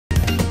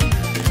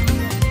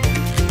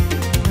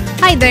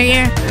Hi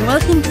there, and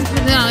welcome to the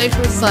finale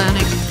for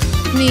Sonic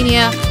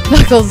Mania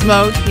Knuckles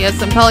mode.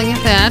 Yes, I'm calling it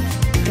that,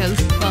 because,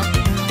 well,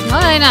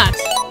 why not?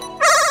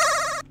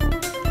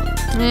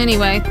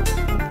 Anyway.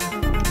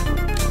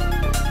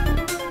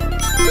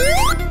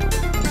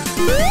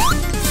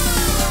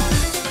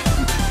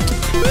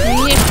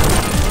 Yeah.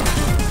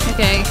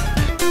 Okay.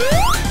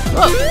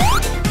 Whoa!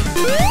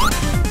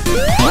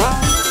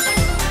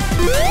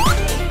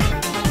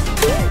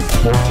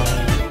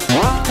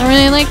 I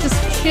really like this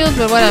shield,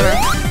 but whatever.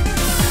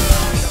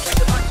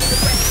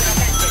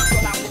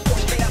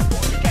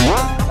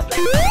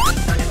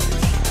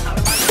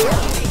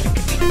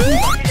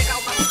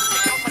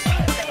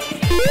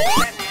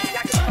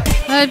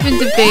 I've been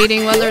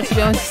debating whether to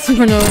go into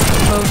supernova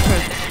mode for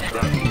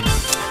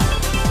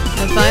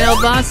the final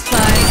boss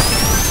fight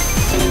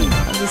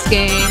of this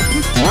game.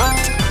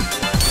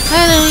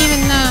 I don't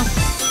even know.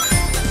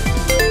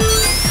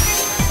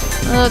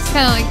 Well, it's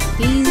kind of like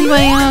the easy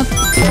way out.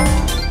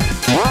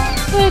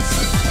 It's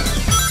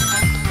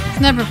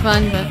never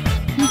fun, but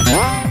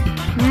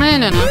I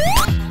don't know.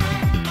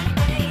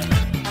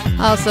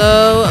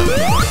 Also,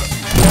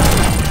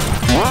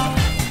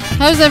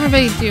 how's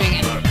everybody doing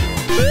it?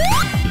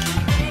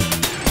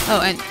 Oh,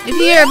 and if you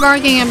hear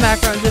barking in the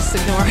background, just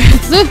ignore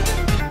it.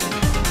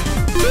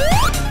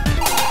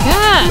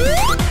 God!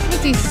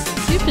 With these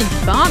stupid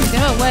bombs, go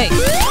away.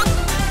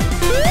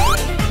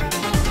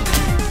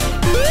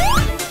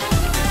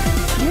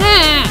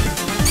 Nah!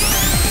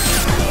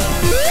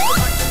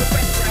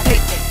 Hey.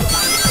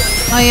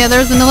 Oh yeah,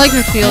 there's an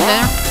electric shield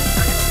there.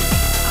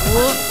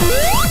 Whoa.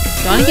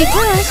 Gotta get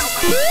close.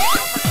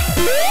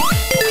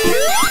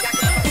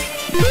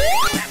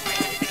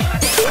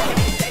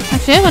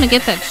 Actually, I want to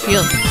get that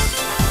shield.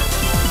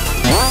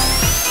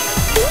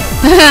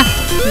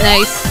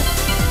 Nice.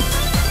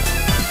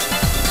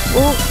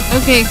 Oh,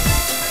 okay.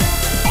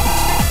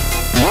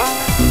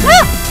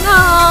 Ah, no!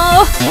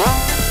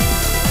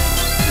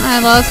 I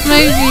lost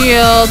my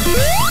shield.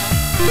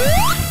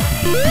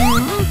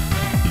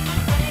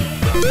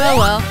 Oh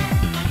well.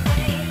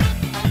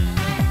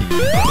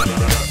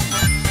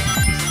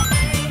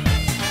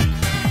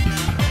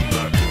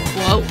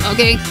 Whoa,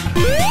 okay.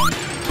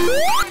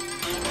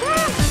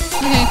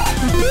 Okay.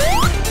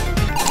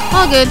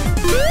 All good.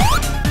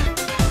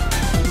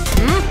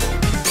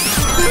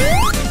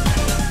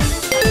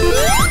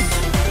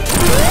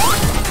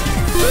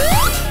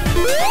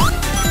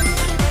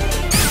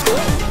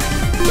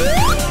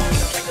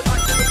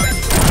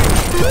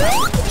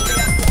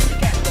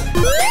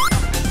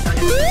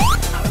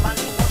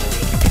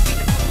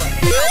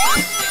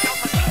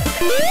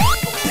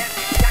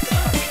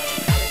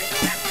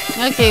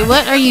 Okay,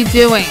 what are you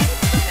doing?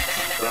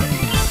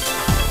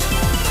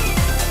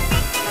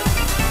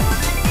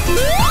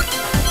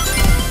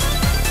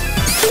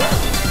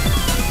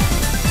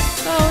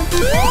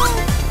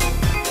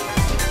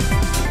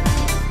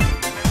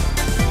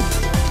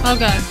 Oh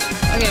god.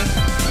 Okay.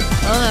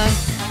 Hold on.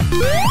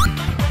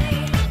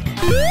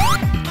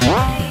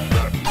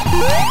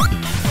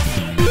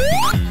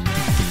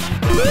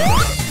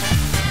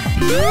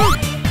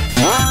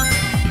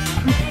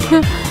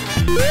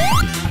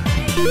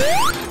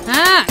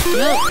 Ah!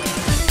 No!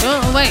 Go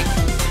away!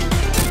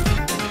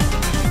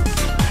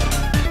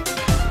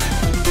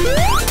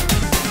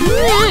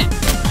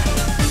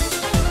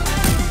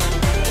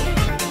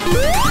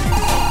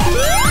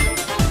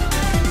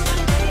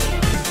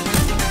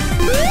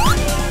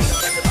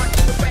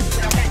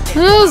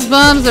 Those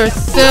bombs are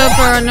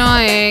super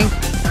annoying.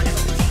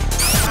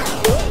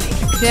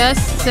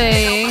 Just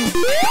saying.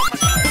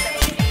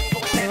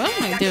 Wait, what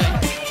am I doing?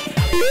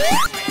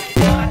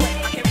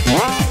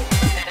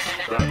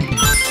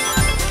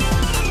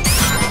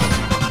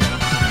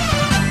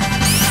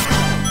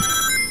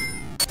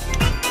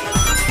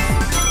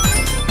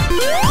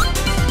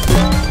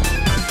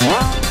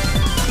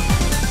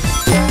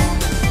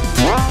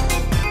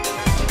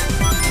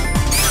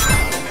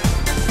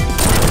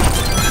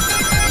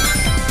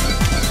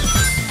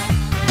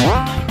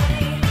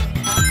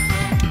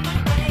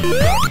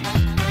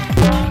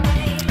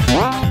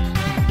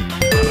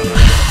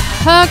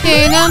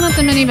 Okay, now not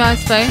the mini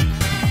boss fight.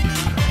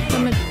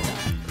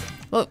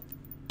 Whoa.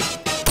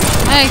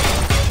 Hey!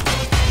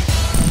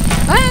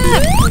 Ah!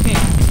 Okay.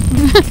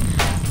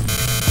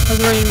 That's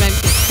where you meant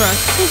to get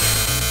crushed.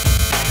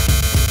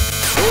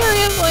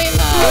 Seriously,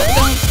 no,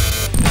 don't.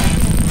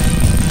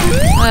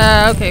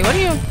 Okay, what are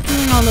you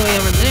doing all the way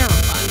over there,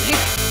 Bonnie?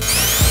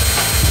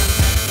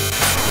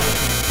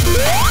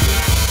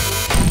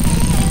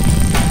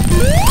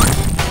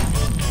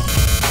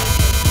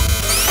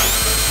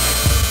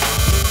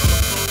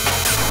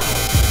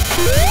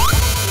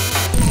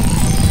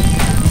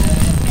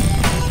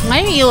 Why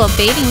are you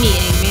evading me,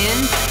 Eggman?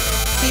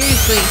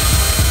 Seriously.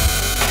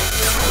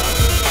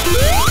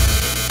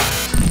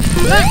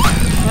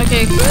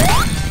 Okay.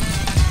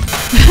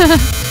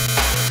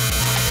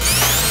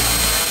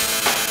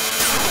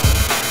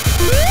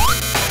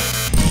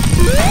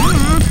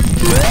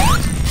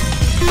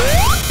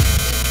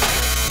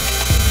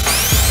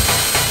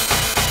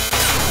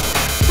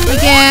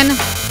 Again.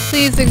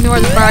 Please ignore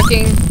the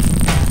barking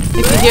if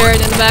you hear it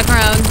in the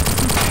background.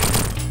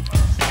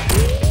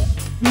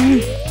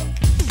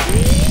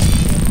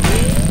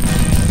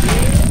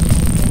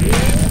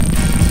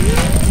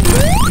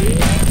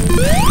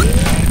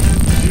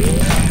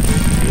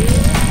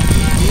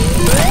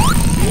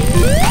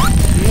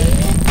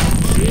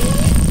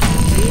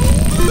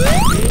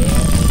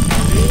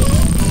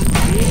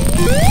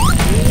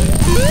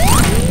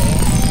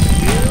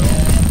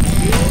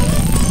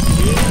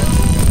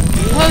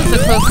 That was a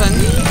close one.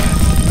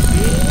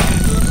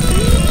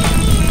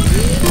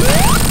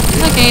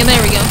 Okay,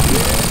 there we go.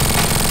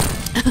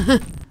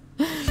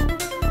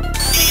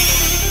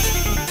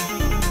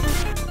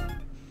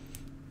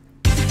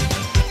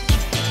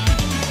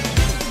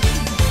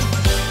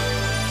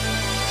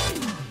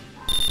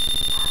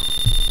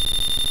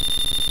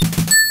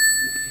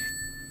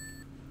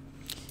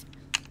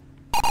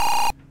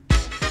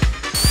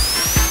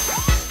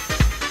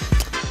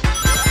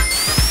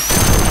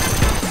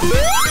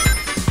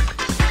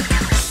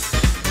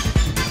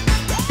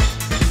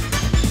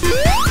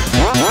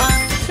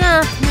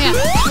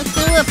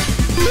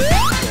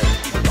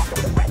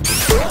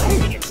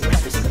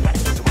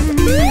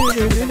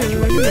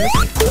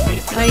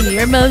 I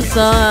hear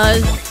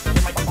buzzsaws.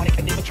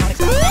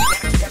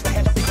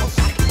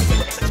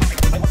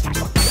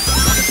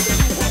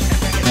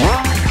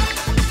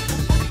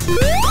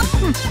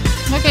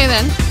 Okay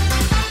then.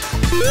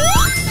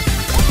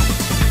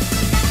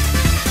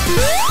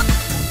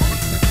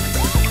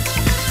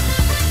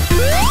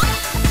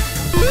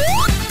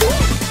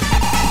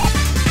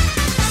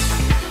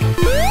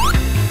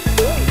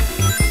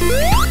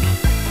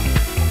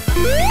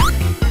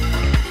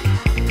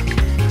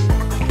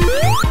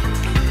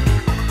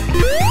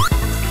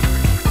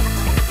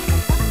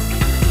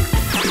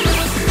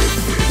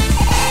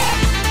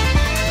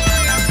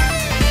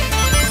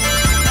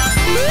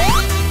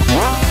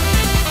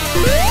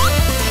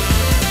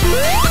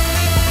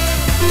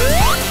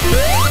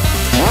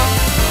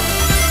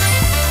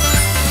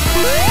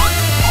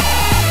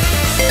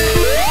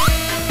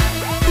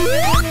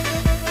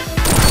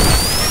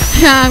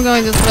 I'm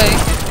going this way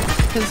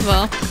as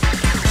well. Of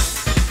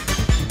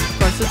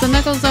course, it's a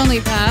Knuckles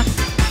only path.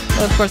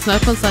 But of course,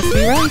 Knuckles has to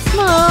be really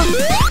small.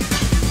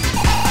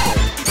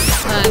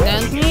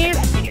 Down here.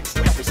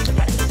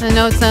 I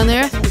know it's down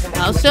there.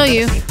 I'll show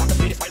you.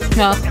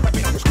 Well,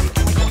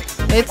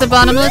 it's a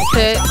bottomless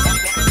pit.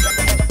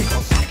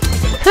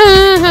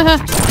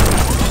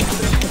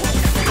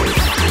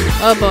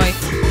 Oh boy.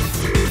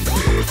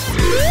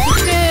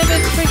 It's a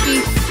bit tricky.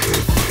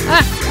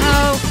 Ah!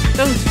 Oh!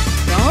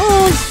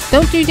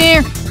 Don't you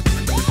dare!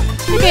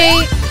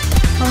 Okay,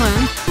 hold on.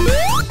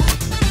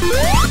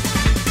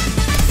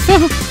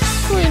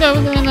 Wait, I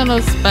was doing on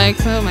those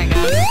spikes. Oh my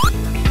god!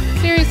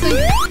 Seriously?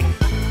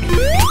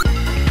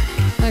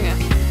 Okay.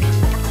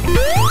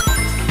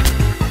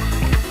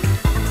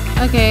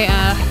 Okay.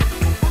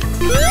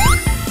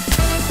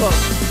 Whoa.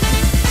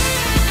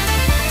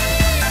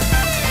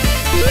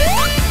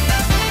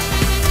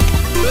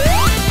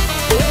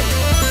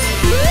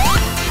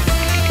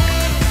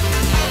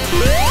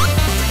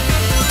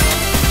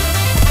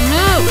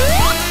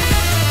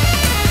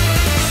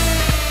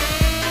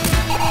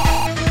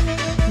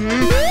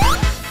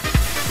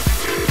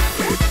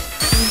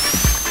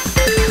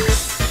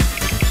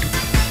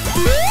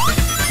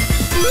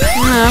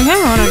 I kind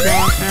of want to go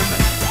off there, but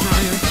not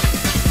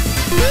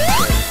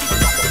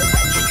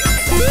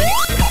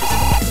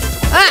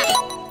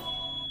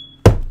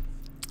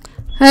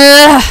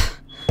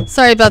really.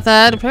 Sorry about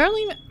that.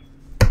 Apparently,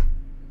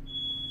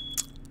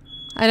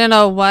 I don't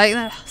know why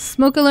the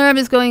smoke alarm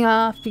is going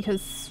off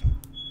because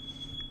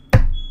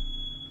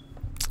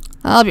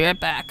I'll be right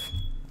back.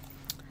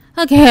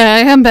 Okay, I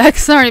am back.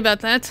 Sorry about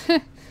that.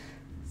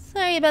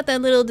 Sorry about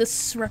that little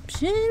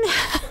disruption.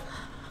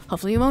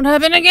 Hopefully, it won't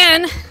happen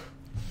again.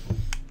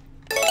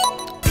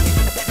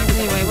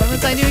 Anyway, what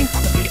was I doing?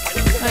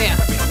 Oh yeah.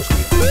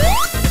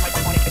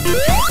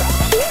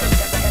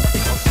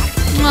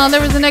 Oh,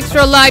 there was an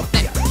extra life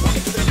thing.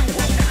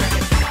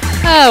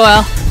 Oh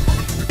well.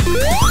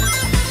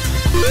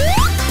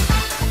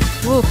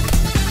 Woo.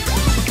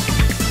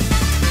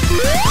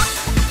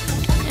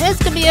 This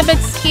could be a bit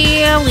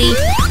scary.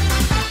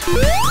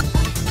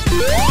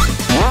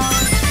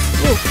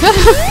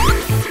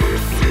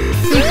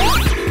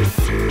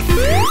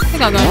 I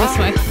think I'll go this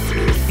way.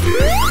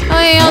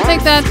 Oh yeah, I'll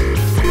take that.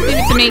 Leave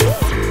it to me.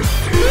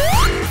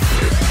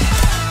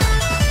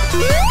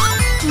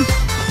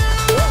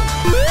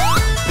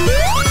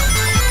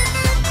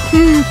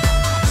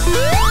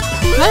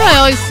 Why do I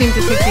always seem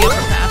to take the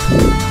upper path?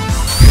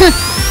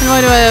 And why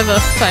do I have a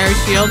fire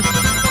shield?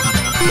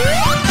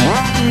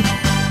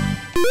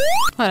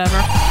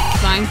 Whatever.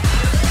 Fine.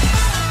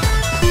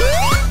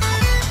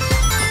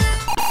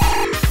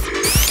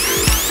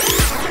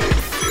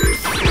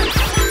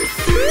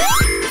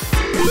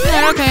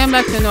 Yeah, okay, I'm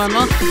back to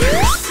normal.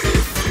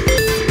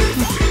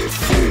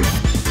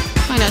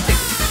 Why not take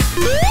this?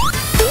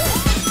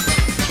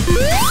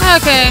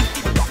 Okay.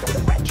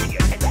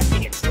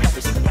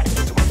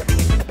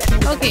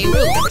 Okay,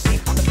 woo.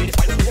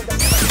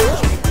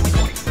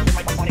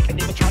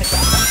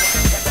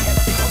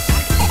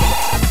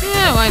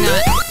 Yeah, why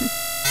not?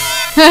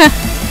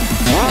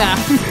 Yeah,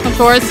 of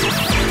course.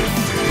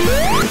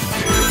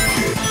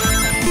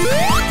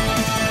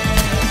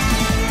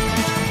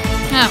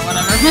 Yeah,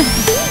 whatever.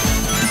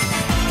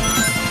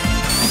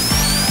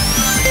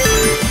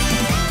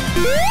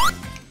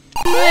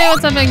 Hey,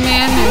 what's up,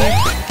 Eggman?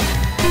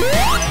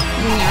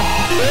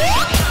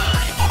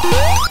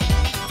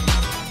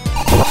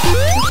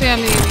 Let's see how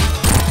many of these.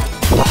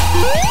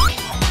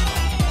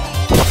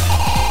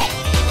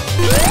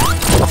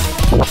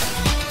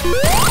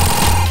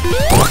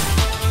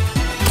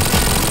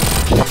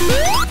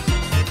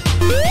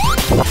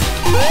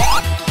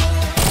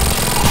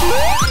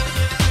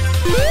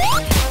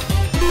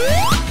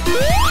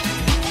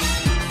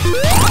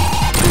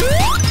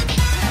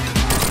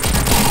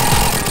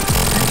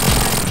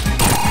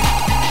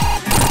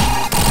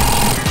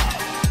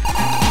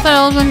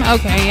 All of them?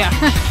 Okay, yeah.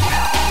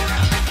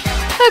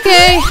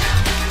 Okay.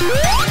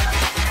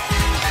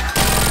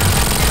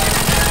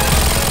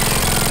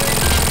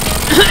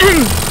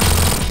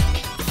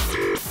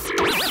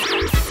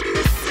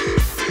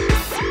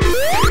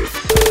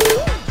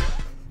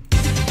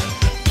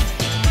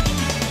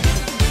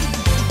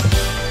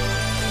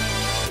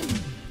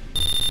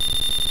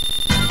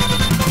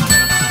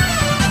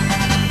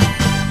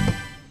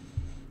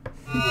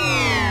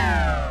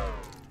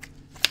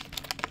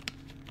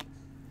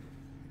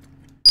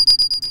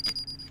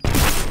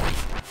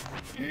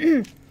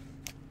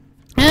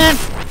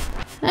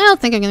 I don't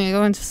think I'm gonna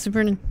go into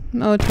super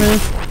mode for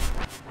this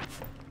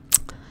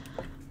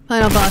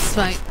final boss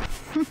fight.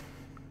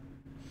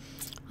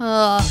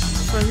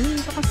 For a new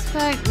boss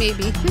fight,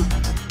 maybe.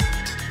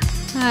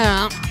 I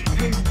don't know.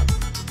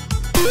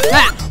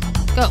 Ah!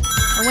 Go!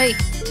 Away!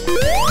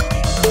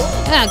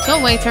 Yeah, go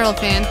away, turtle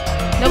fan.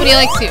 Nobody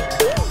likes you.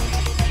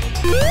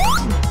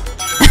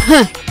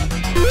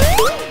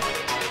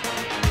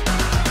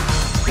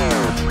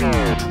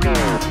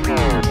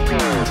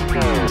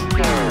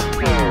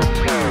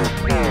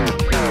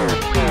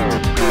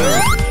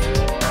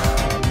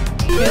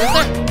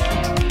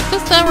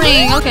 Just the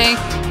ring, okay.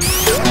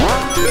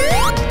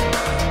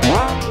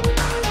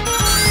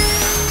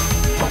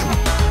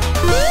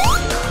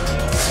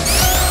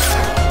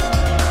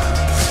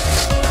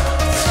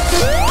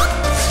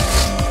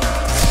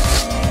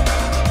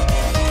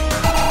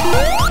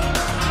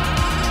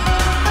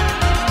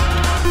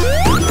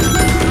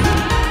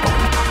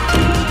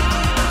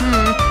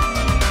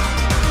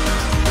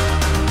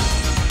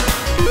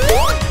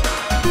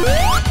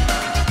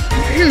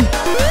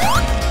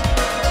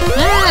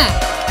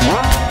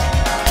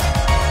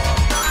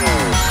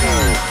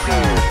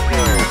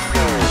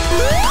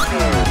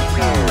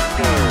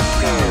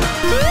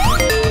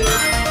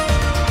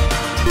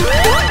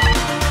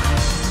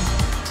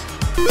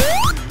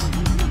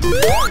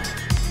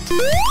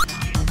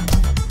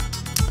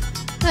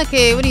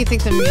 Okay, what do you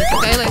think of the music?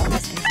 I like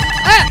this.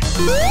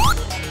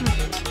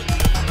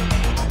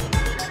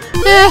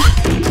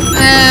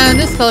 And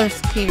this color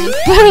scheme is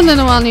better than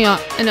the one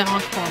in the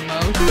encore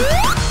mode.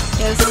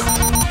 Yes,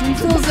 I'm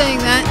still saying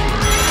that.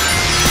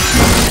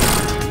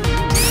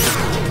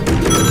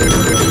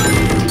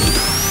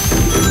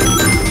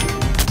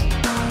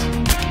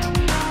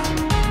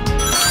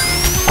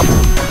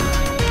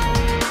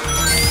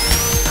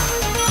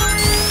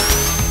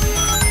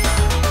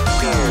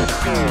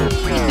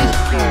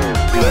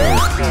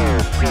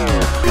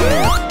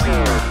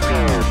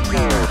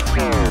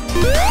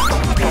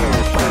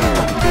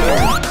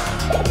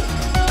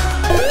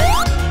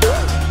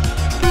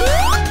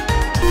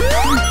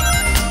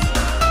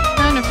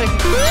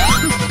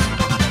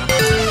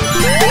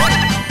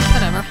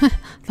 Whatever.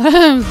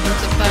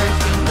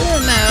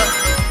 No.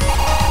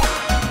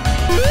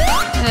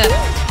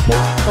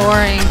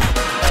 Boring.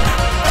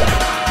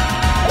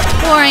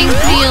 Boring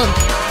field.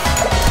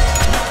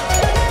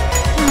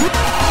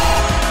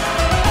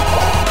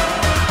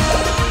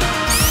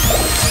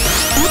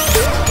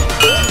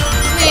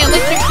 Hey,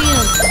 electric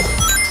field.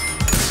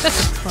 That's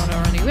exploded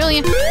already, will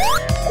you?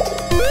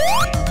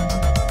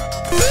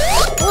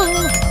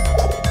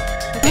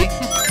 Okay.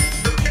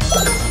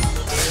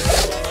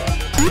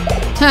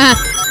 Haha.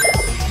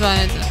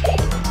 Tried to do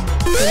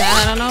that,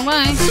 I don't know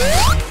why.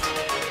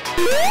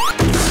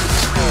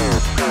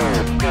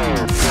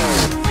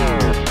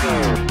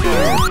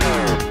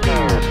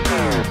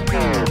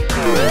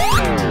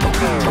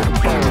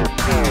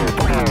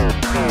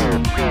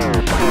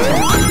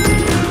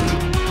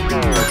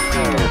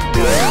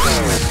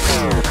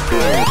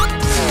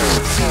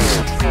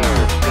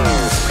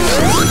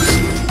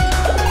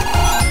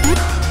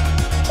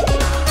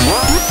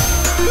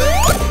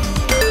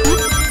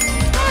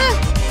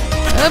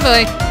 Oh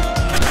boy.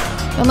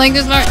 Don't like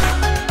this part.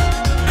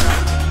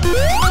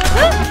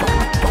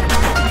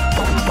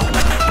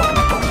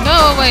 Go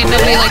away,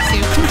 nobody likes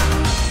you.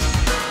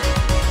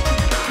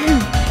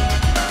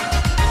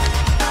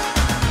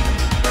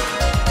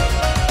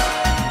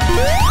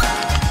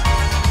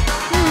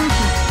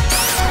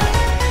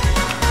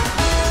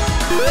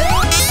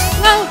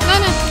 No, no,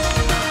 no.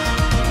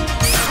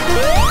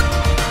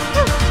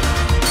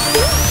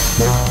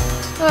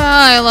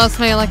 I lost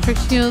my electric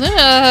shield.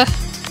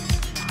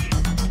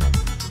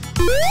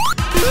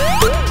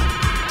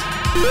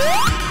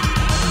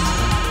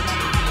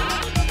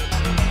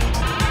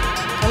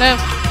 Hello.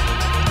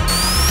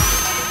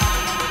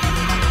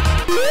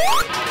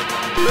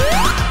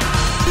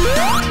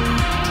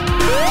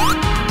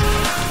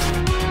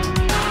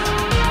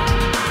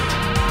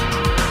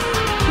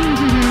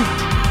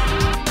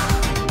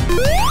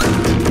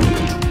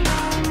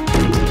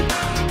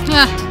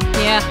 Yeah.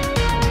 There.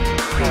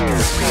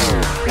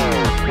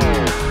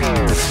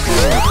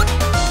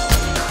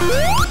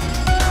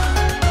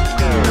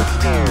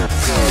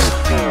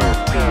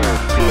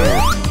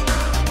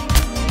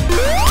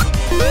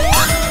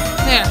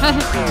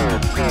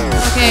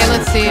 Okay,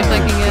 let's see if I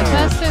can get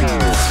past it.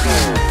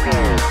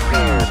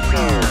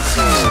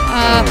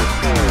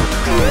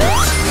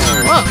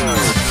 Whoa.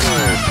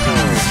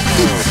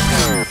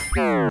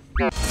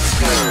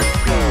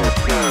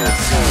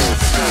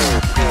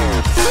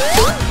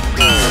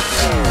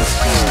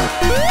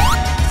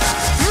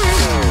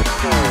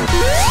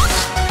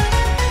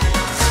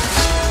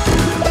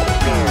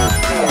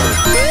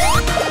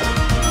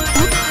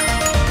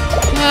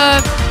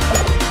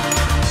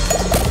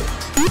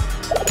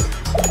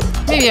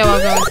 Maybe I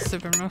will go into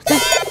super mode. But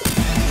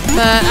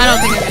I don't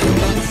think I'm gonna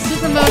go into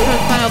super mode for the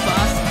final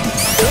boss.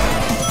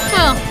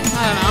 Well,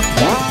 I don't know.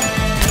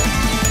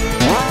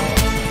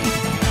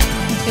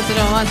 Guess I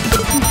don't want to.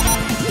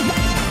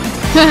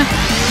 I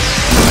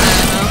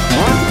don't know.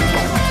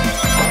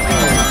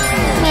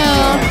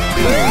 Well, I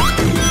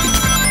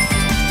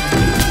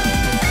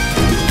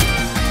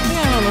think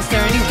I'm almost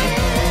there anyway.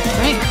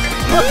 Right?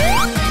 What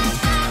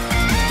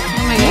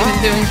am I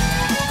even doing?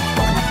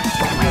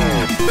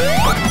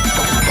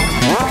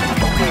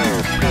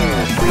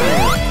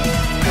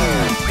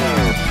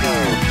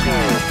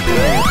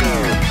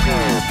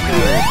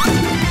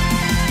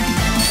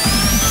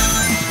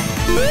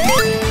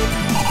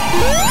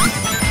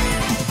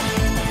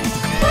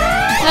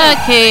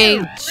 Okay,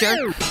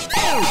 jerk.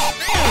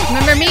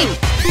 Remember me?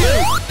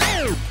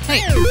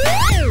 Hey.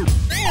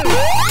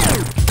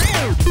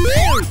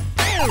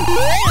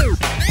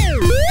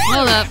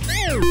 Hold up.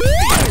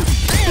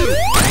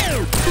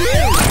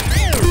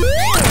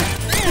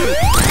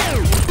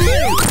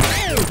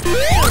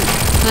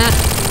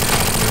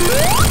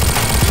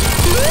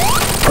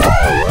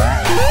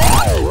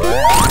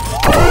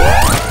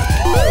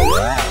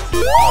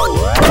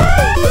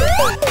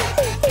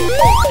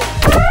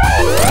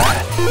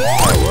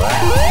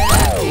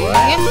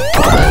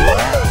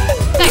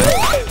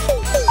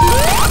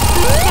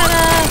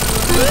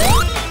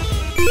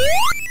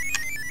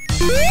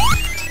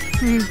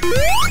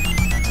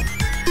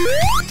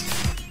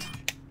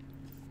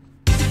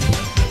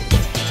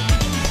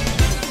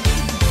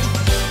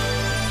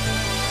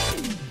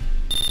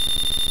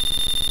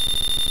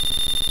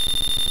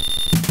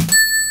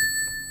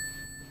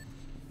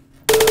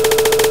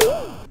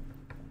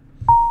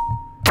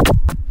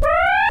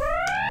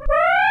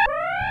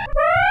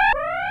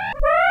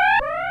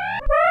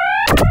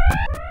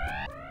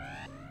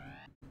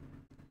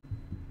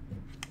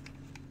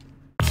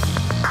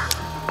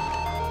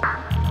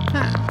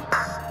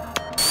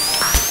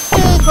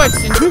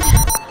 Question.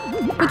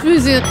 Which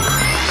was it?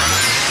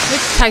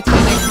 Which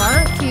Titanic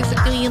mark is it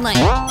gonna be like?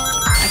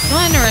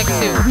 X1 or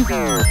X2?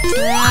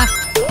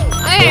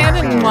 I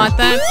didn't want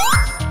that.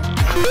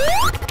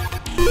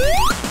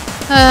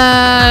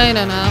 I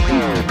don't know.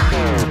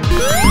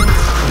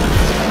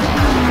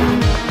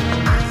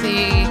 Let's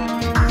see.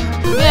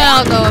 Yeah,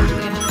 I'll go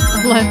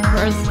left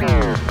first.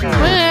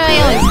 Well, I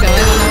always go, I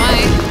don't know why.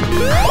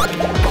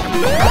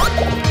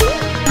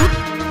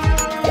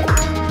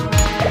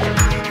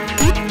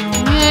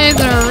 These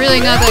are really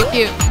not that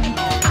cute.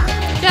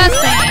 Just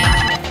saying.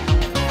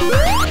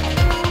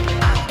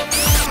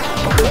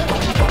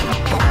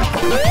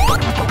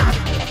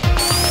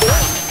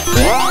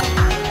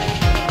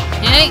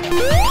 Hey.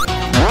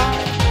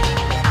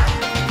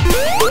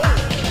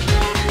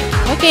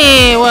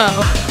 Okay, whoa.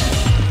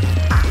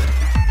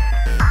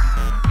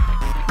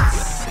 Let's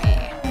see.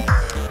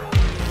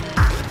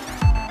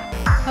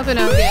 Hope I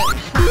don't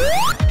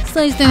get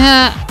sliced in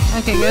half.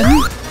 Okay, good.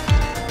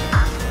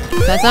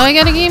 That's how I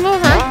get a game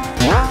over.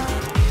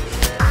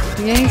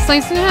 I'm getting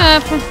sliced in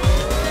half.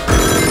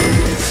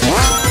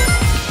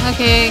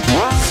 Okay.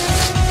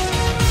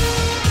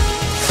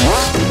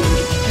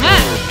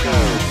 Ah.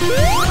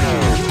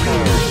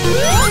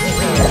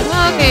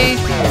 Okay.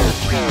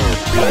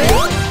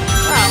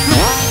 Wow.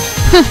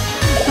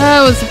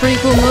 That was a pretty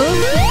cool move.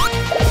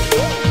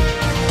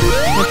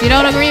 If you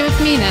don't agree with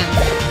me then,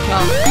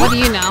 well, what do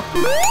you know?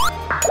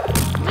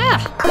 Ah,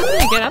 how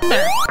did I get up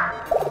there?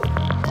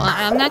 Well,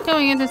 I'm not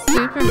going into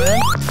super mode.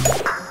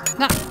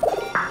 No.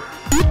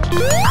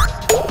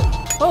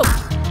 Oh.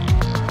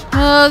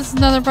 Oh, this is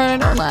another part I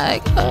don't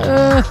like.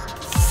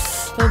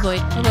 Oh boy.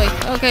 Oh boy.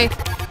 Okay.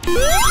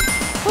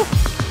 Oh,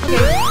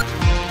 okay.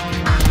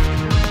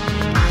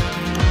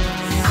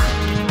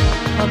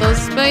 All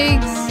those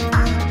spikes.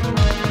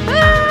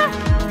 Ah!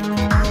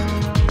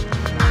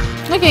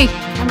 Okay,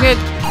 I'm good.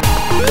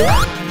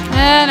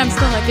 And I'm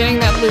still not getting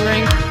that blue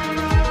ring.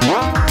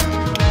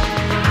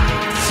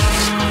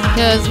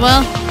 Because,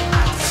 well...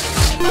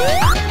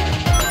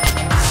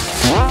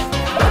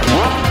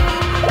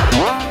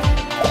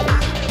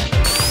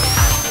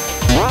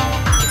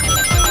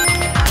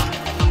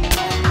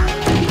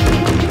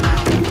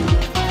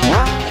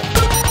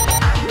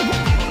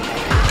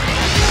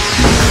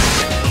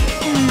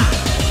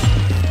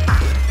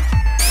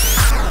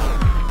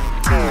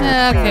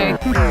 Okay.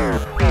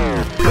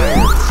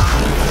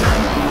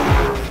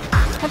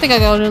 I think I'll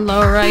go to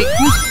lower right.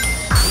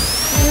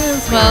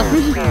 As well.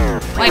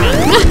 Why not?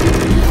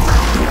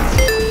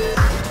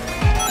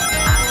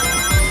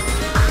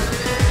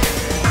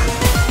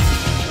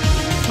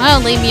 Oh,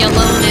 leave me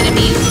alone,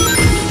 enemies.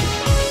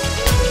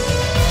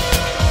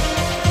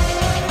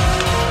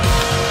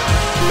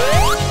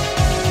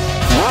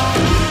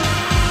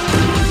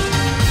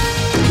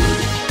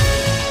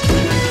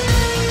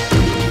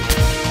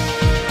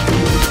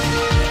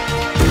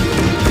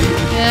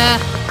 Yeah.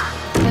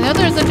 I know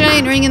there's a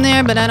giant ring in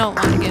there, but I don't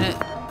want to get it.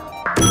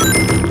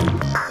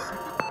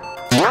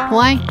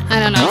 Why? I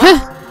don't know.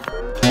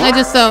 I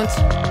just don't.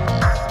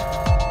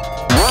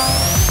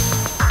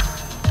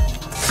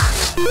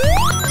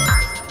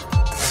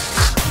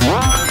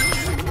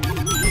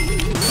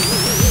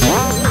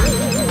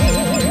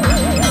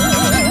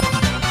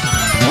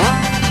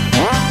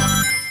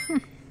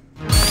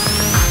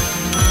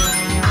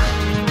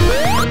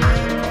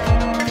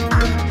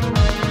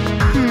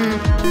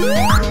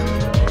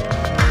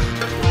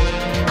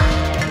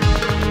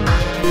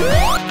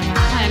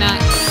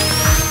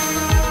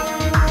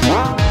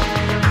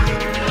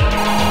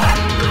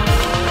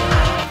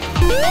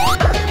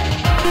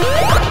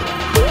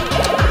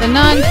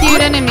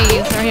 Non-cute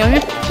enemies are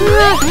here.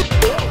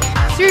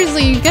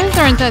 Seriously, you guys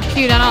aren't that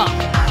cute at all.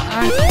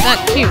 Aren't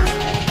that cute.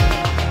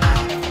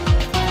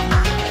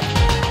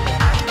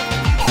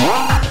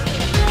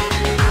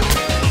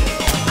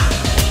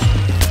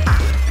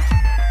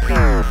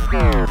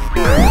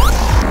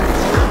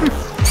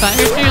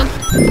 Fire shield.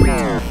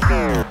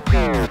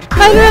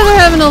 I'd rather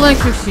have an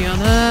electric shield.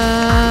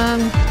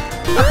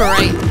 Upper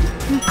right.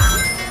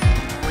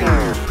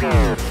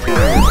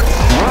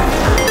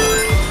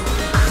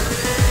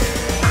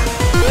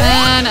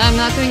 And I'm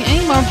not doing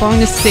any more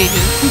bonus stages.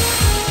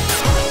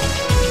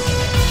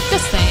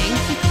 Just saying.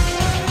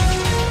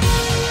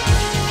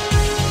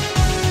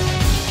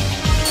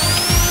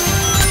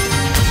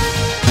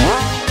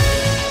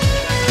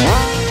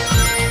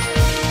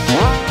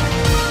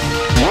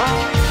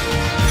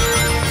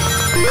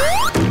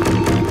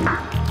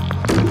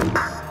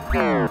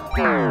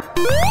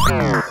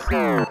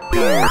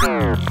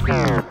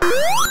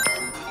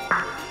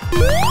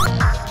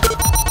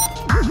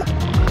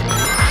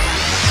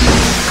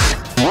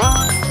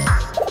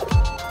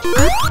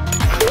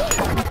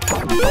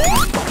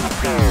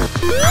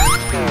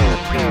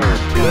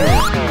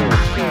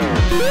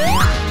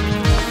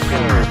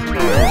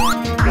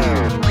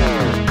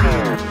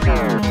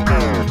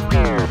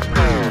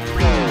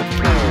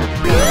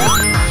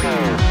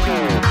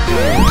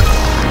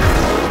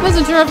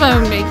 Wasn't sure if I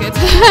would make it.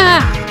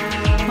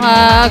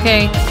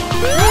 Okay.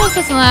 This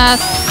is the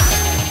last.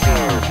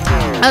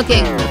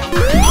 Okay.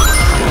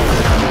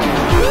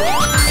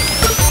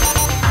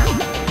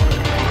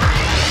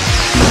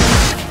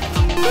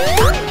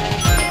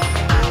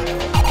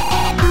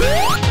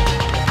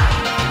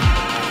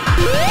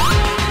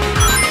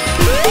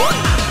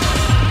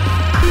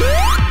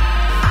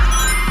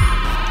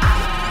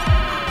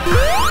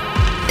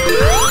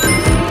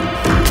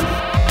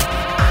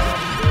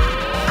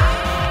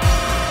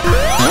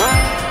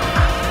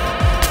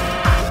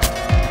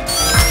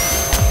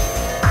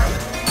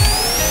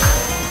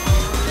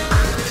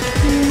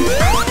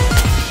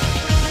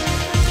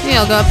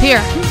 I'll go up here.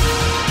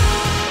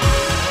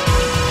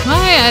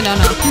 Why? I don't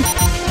know.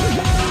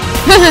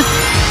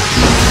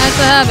 That's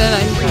a habit. I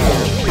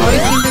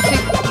always seem to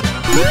take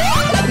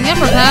the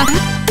upper path.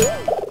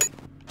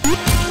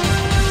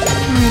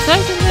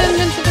 Size of the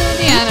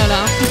invincibility? I don't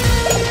know.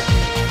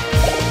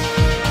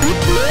 I'm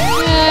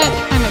scared.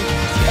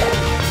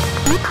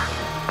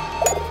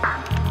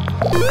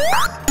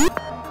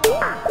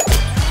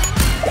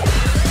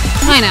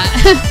 Why not?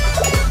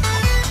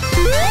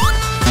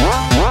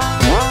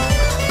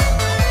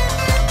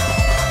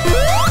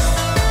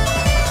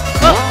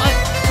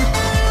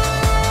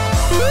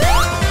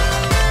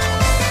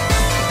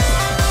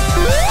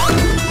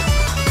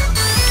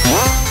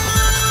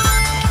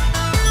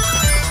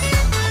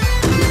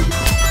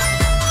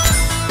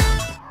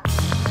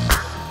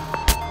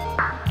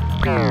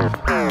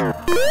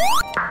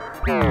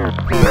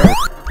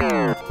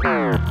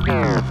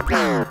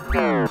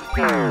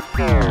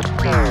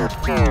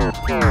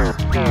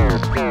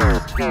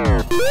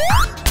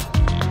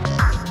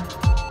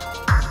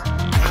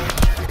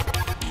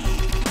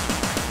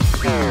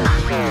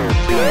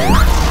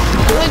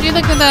 Would you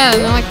look at that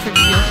electric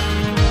shield?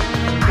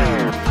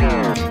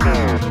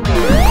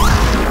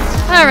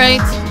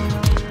 Alright.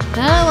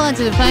 Now on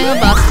to the final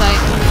boss fight.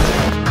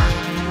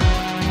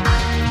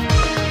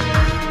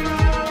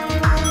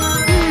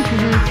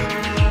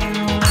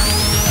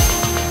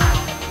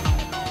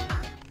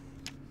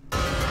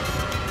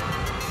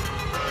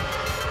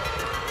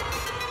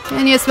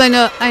 Yes, but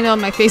I know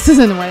my face is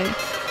in the way.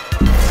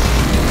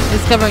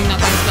 It's covering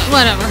Knuckles, but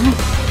whatever.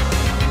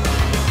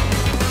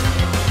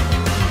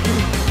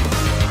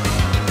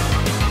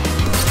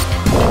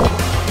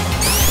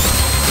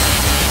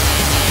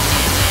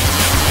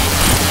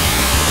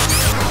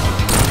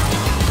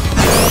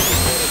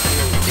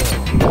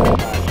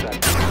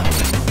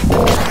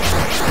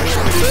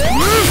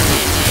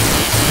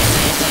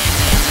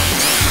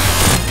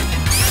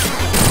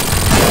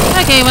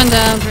 Okay, one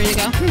down. There you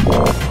go.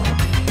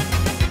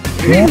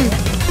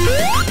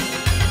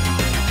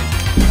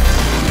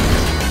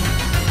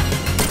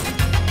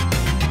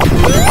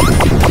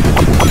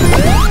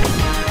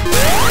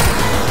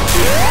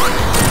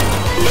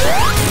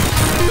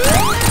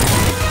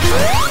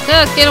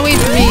 Get away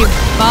from me, you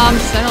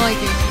bombs. I don't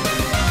like you.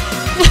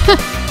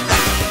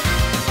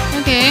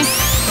 Okay.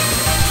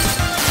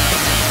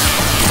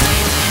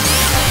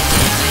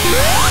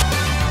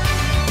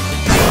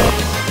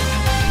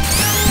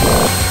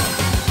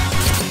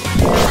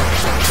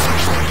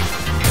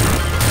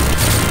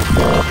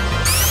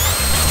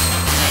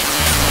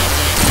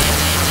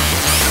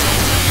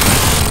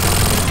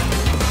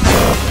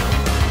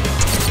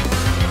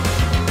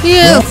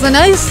 Yes, and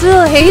I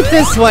still hate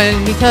this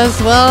one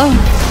because, well,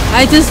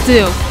 I just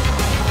do.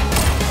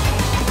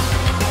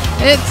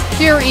 It's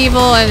pure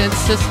evil and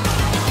it's just...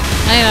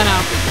 I don't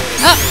know.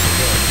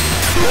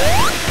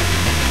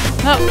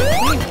 Oh!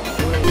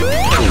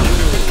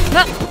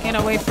 No! Get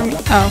away from me.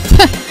 Oh.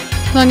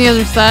 It's on the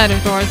other side,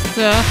 of course.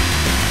 I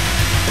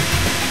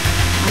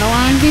don't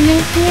want to be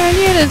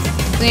near this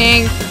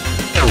thing.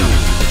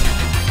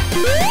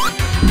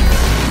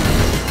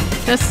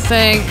 Just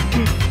saying.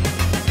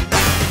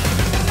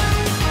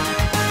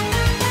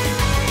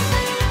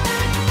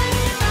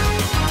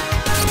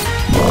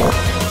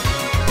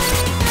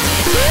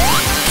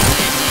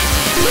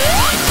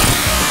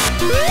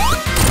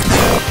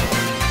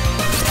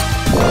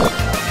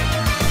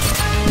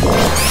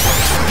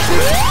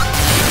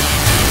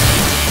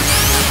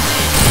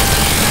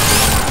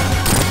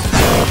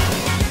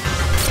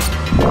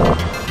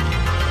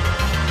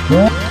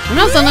 I'm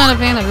also not a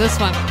fan of this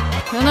one.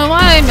 Don't know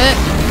why, but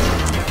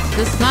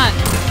just not.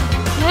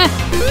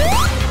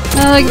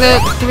 I like the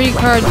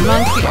 3-card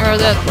monkey or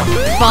the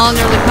fallen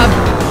early pup.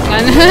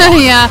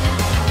 Yeah,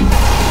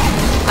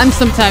 I'm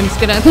sometimes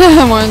good at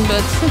that one,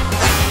 but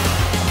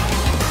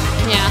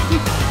yeah.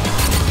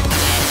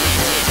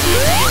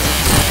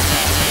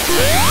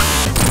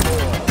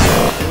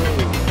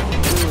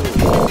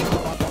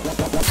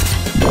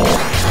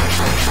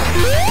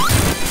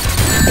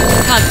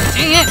 God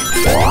dang it!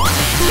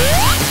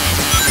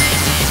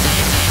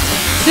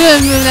 Should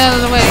have moved out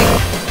of the way.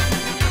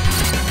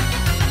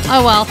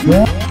 Oh well.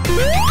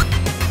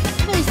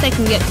 At least I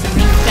can get some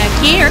rings back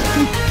here.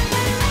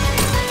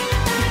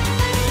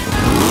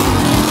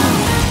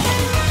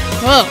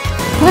 Whoa.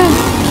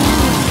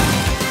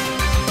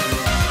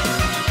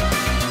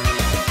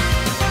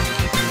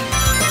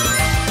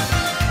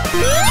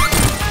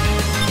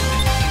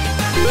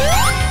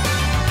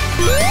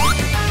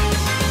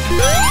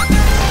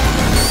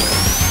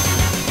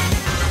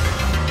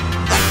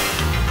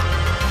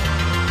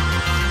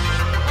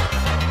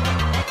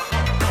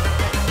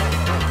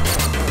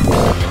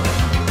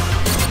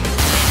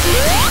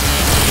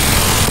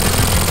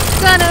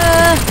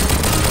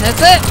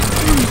 That's it!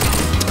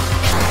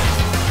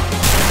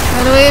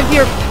 By the way, if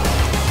you're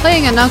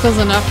playing a Knuckles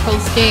and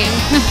Knuckles game,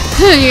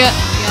 you got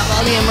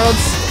all the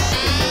emeralds,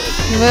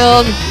 you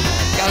will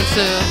go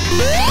to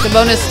the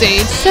bonus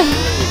stage.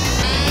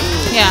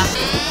 Yeah.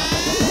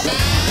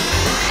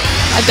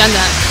 I've done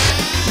that.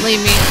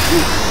 Believe me.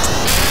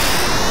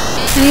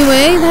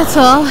 Anyway, that's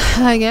all,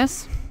 I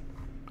guess.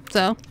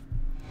 So.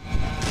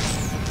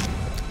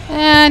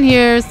 And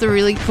here's the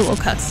really cool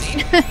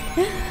cutscene.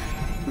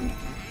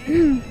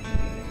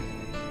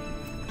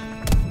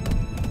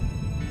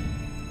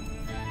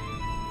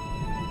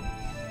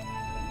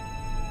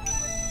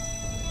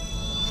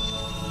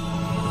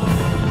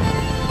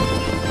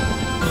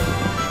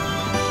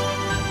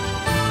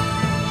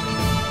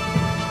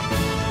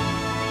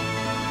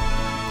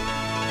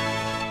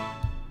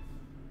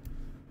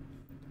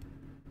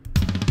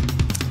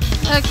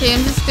 Okay,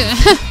 I'm just gonna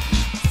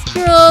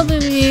scroll through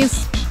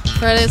these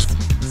credits.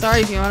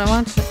 Sorry if you want to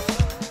watch it.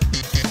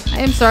 I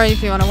am sorry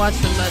if you want to watch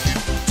them, but,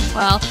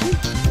 well,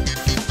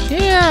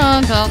 here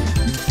on top.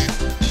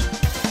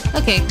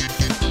 Okay.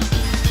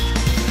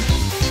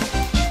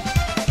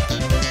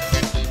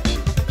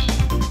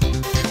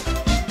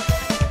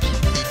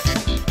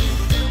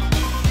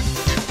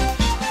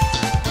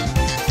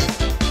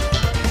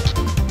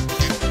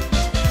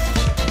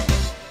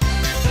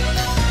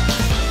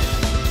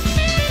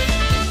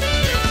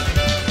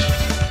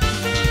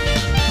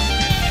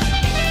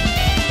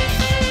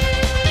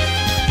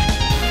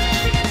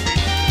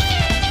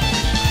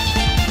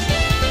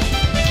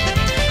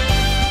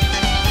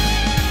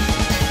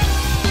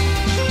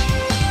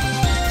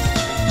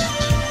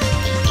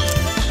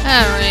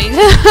 Alright.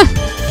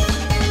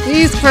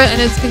 These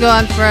credits could go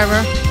on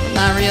forever.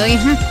 Not really.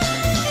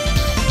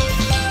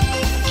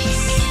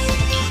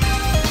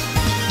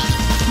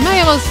 Am I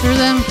almost through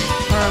them?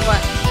 Or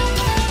what?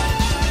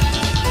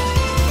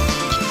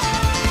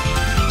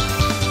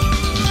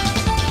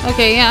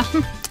 Okay, yeah.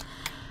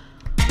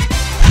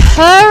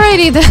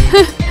 Alrighty then.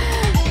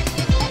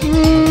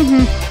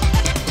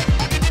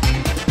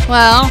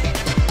 Well.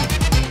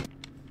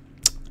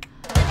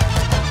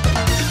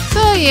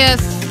 So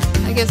yes,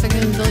 I guess I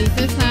can delete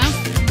this now.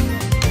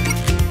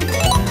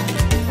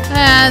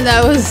 And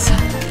that was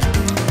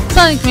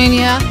Sonic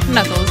Mania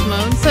Knuckles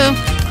mode. So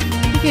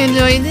if you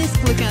enjoyed this,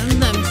 click on the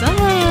thumbs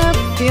up.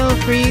 Feel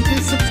free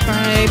to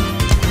subscribe,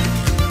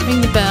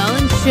 ring the bell,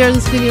 and share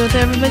this video with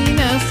everybody you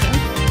know. So,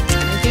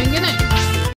 thank you and good night.